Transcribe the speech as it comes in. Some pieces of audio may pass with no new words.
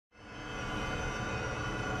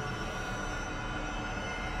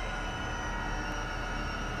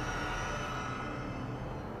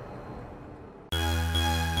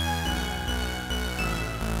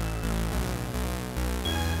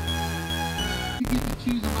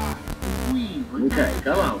Okay,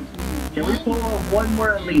 come on. Can we pull off one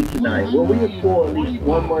more elite tonight? Will we pull at least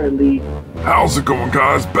one more elite? How's it going,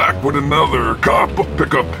 guys? Back with another comic book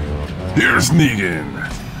pickup. Here's Negan.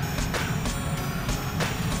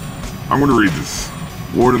 I'm gonna read this.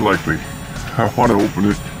 More than likely. I want to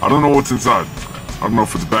open it. I don't know what's inside. I don't know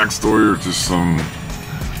if it's backstory or just some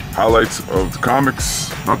highlights of the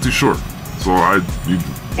comics. Not too sure. So you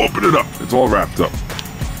open it up. It's all wrapped up.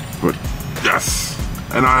 But yes,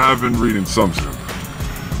 and I have been reading something.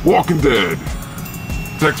 Walking Dead.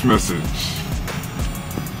 Text message.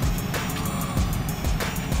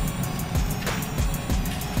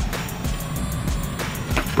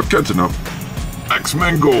 But catching up.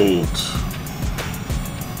 X-Men Gold.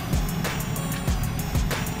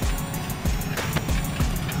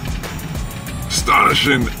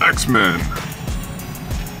 Astonishing X-Men.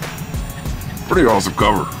 Pretty awesome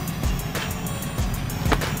cover.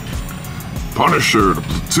 Punisher, the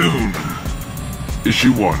Platoon.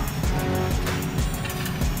 Issue 1.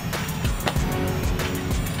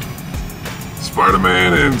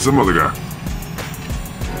 Spider-Man and some other guy.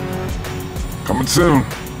 Coming soon.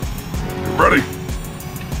 Get ready.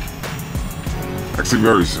 Actually,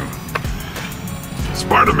 very soon.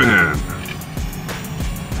 Spider-Man.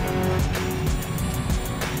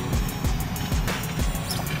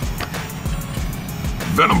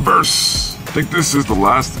 Venomverse. I think this is the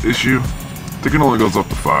last issue. I think it only goes up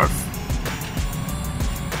to 5.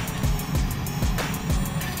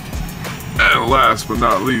 And last but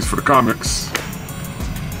not least for the comics,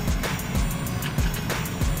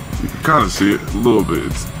 you can kind of see it a little bit.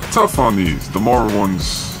 It's tough on these. The Marvel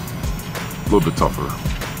ones, a little bit tougher.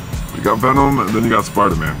 You got Venom and then you got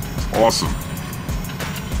Spider-Man. It's awesome.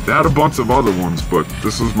 They had a bunch of other ones, but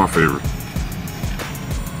this was my favorite.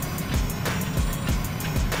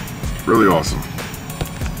 Really awesome.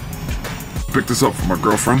 Picked this up for my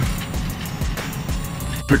girlfriend.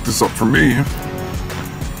 Picked this up for me.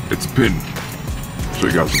 It's a pin. Show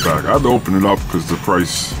you guys the back. I had to open it up because the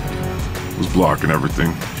price was blocking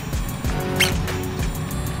everything.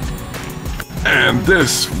 And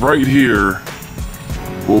this right here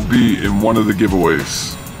will be in one of the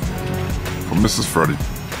giveaways from Mrs. Freddy.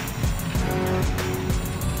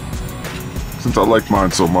 Since I like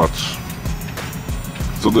mine so much.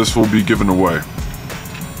 So this will be given away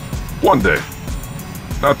one day.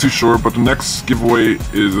 Not too sure, but the next giveaway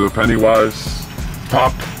is a Pennywise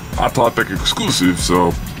Pop Hot Topic exclusive,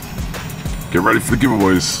 so get ready for the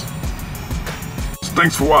giveaways. So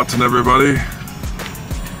thanks for watching, everybody.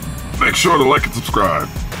 Make sure to like and subscribe.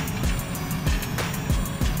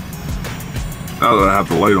 Now that I have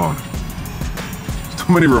the light on. There's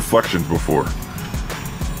too many reflections before.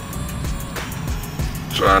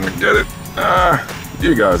 Trying to get it.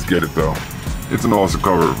 You guys get it though. It's an awesome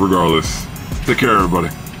cover regardless. Take care, everybody.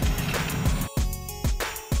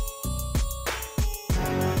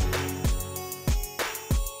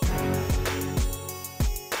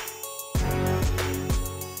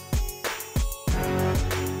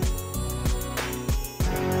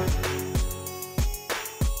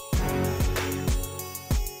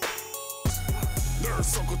 Nerd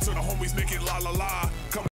circle to the homies, make it la la la.